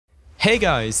Hey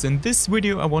guys, in this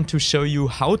video I want to show you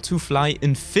how to fly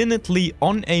infinitely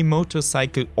on a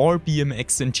motorcycle or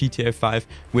BMX in GTA 5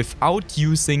 without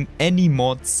using any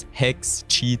mods, hacks,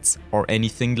 cheats or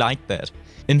anything like that.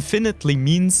 Infinitely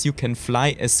means you can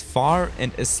fly as far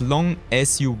and as long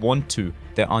as you want to.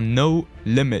 There are no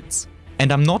limits.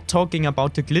 And I'm not talking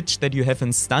about the glitch that you have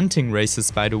in stunting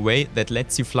races, by the way, that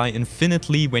lets you fly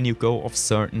infinitely when you go off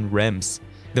certain ramps.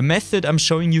 The method I'm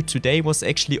showing you today was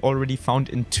actually already found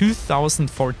in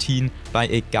 2014 by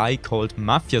a guy called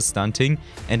Mafia Stunting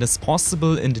and is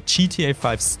possible in the GTA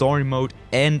 5 story mode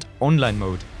and online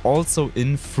mode, also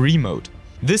in free mode.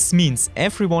 This means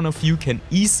every one of you can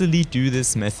easily do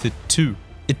this method too.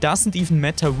 It doesn't even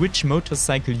matter which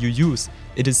motorcycle you use,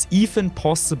 it is even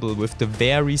possible with the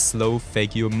very slow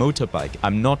Faggio motorbike.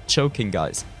 I'm not joking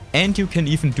guys. And you can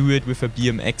even do it with a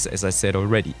BMX, as I said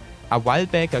already. A while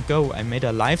back ago I made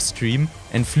a live stream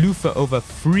and flew for over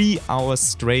 3 hours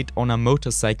straight on a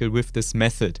motorcycle with this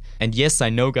method. And yes, I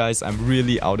know guys, I'm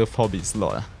really out of hobbies,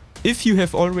 lol. If you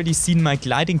have already seen my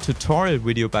gliding tutorial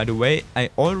video, by the way,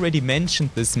 I already mentioned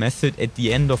this method at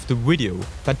the end of the video.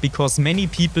 But because many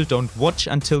people don't watch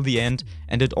until the end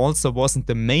and it also wasn't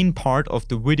the main part of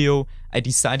the video, I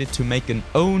decided to make an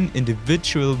own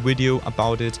individual video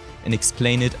about it and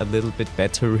explain it a little bit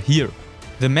better here.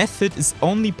 The method is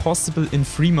only possible in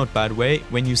free mode, by the way,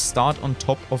 when you start on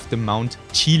top of the Mount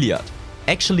Yellok.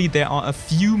 Actually, there are a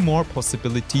few more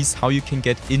possibilities how you can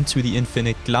get into the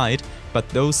infinite glide, but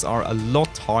those are a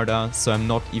lot harder, so I'm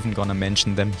not even gonna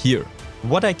mention them here.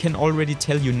 What I can already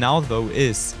tell you now though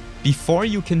is, before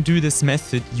you can do this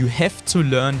method, you have to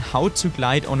learn how to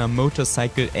glide on a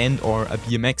motorcycle and or a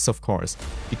BMX, of course,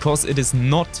 because it is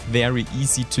not very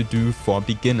easy to do for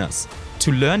beginners.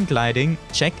 To learn gliding,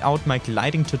 check out my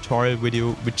gliding tutorial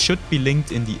video, which should be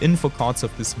linked in the info cards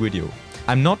of this video.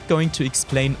 I'm not going to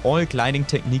explain all gliding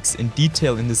techniques in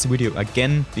detail in this video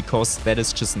again, because that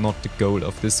is just not the goal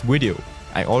of this video.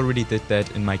 I already did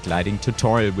that in my gliding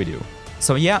tutorial video.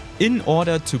 So yeah, in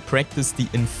order to practice the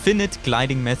infinite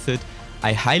gliding method,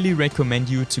 I highly recommend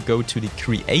you to go to the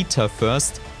creator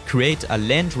first, create a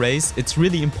land race. It's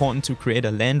really important to create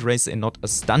a land race and not a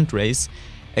stunt race,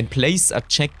 and place a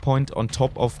checkpoint on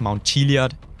top of Mount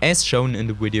Yellok as shown in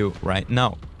the video right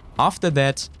now. After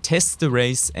that, test the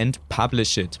race and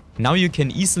publish it. Now you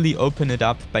can easily open it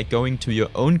up by going to your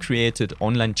own created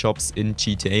online jobs in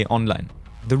GTA Online.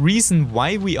 The reason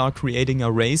why we are creating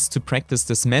a race to practice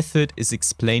this method is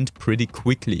explained pretty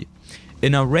quickly.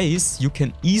 In a race, you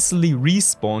can easily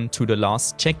respawn to the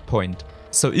last checkpoint.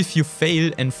 So if you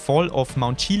fail and fall off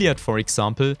Mount Yellok, for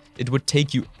example, it would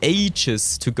take you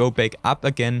ages to go back up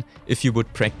again if you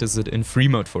would practice it in free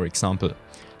mode, for example.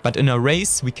 But in a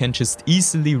race, we can just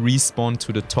easily respawn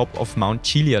to the top of Mount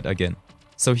Yellok again.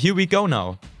 So here we go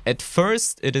now. At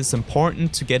first, it is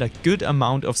important to get a good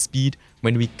amount of speed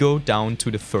when we go down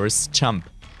to the first jump.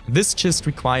 This just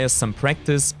requires some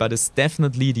practice, but is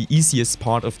definitely the easiest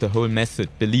part of the whole method,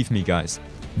 believe me guys.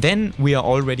 Then we are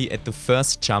already at the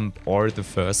first jump or the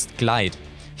first glide.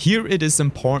 Here it is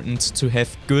important to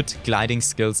have good gliding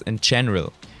skills in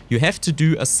general. You have to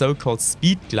do a so-called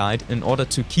speed glide in order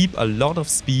to keep a lot of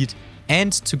speed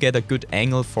and to get a good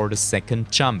angle for the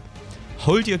second jump.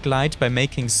 Hold your glide by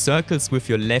making circles with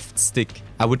your left stick.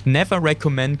 I would never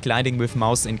recommend gliding with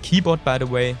mouse and keyboard, by the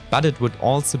way, but it would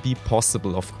also be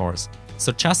possible, of course.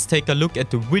 So just take a look at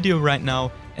the video right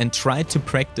now and try to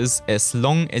practice as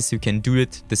long as you can do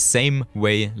it the same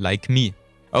way like me.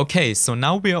 Okay, so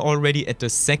now we are already at the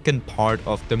second part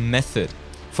of the method.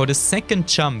 For the second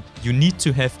jump, you need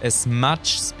to have as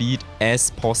much speed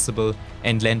as possible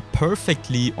and land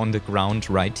perfectly on the ground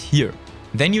right here.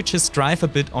 Then you just drive a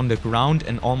bit on the ground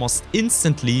and almost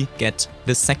instantly get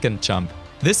the second jump.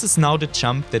 This is now the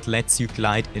jump that lets you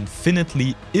glide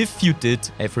infinitely if you did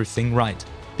everything right.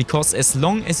 Because as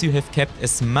long as you have kept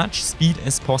as much speed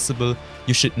as possible,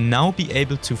 you should now be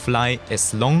able to fly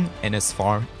as long and as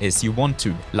far as you want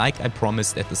to, like I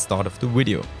promised at the start of the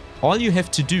video. All you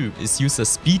have to do is use a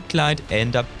speed glide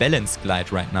and a balance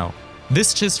glide right now.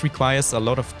 This just requires a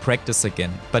lot of practice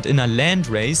again, but in a land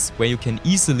race where you can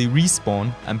easily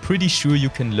respawn, I'm pretty sure you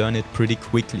can learn it pretty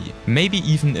quickly, maybe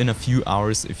even in a few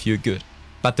hours if you're good.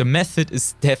 But the method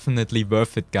is definitely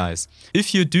worth it guys.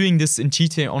 If you're doing this in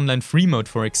GTA Online free mode,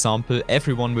 for example,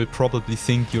 everyone will probably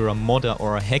think you're a modder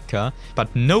or a hacker,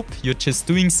 but nope, you're just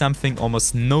doing something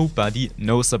almost nobody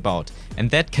knows about, and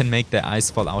that can make their eyes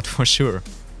fall out for sure.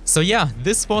 So yeah,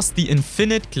 this was the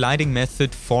infinite gliding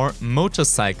method for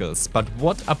motorcycles, but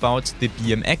what about the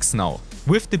BMX now?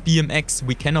 With the BMX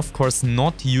we can of course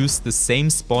not use the same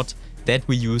spot that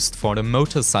we used for the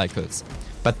motorcycles.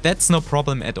 But that's no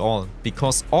problem at all,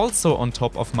 because also on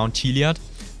top of Mount Chiliad,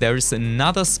 there is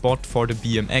another spot for the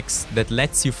BMX that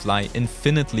lets you fly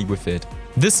infinitely with it.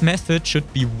 This method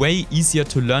should be way easier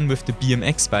to learn with the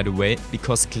BMX, by the way,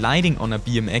 because gliding on a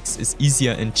BMX is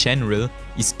easier in general,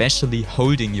 especially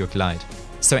holding your glide.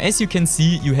 So as you can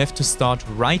see, you have to start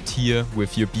right here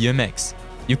with your BMX.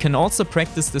 You can also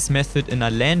practice this method in a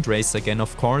land race again,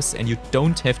 of course, and you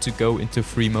don't have to go into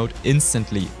free mode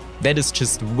instantly. That is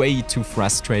just way too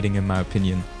frustrating in my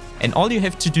opinion. And all you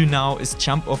have to do now is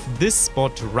jump off this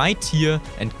spot right here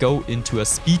and go into a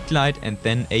speed glide and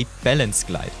then a balance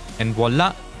glide. And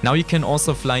voila! Now you can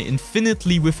also fly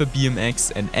infinitely with a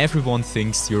BMX and everyone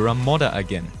thinks you're a modder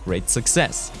again. Great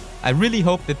success! I really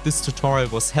hope that this tutorial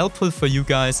was helpful for you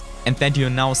guys and that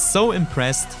you're now so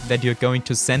impressed that you're going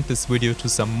to send this video to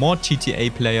some more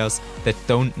GTA players that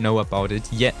don't know about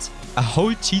it yet. A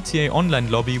whole GTA Online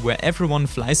lobby where everyone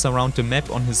flies around the map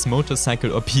on his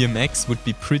motorcycle or BMX would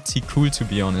be pretty cool, to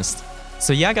be honest.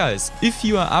 So yeah guys, if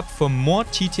you are up for more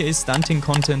GTA stunting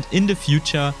content in the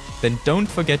future, then don't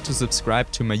forget to subscribe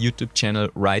to my YouTube channel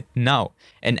right now.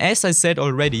 And as I said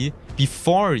already,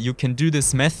 before you can do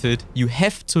this method, you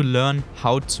have to learn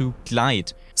how to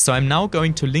glide. So I'm now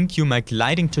going to link you my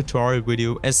gliding tutorial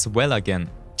video as well again.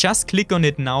 Just click on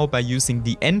it now by using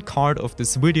the end card of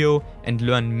this video and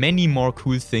learn many more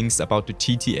cool things about the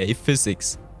GTA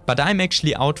physics. But I'm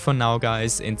actually out for now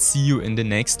guys, and see you in the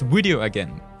next video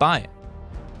again. Bye!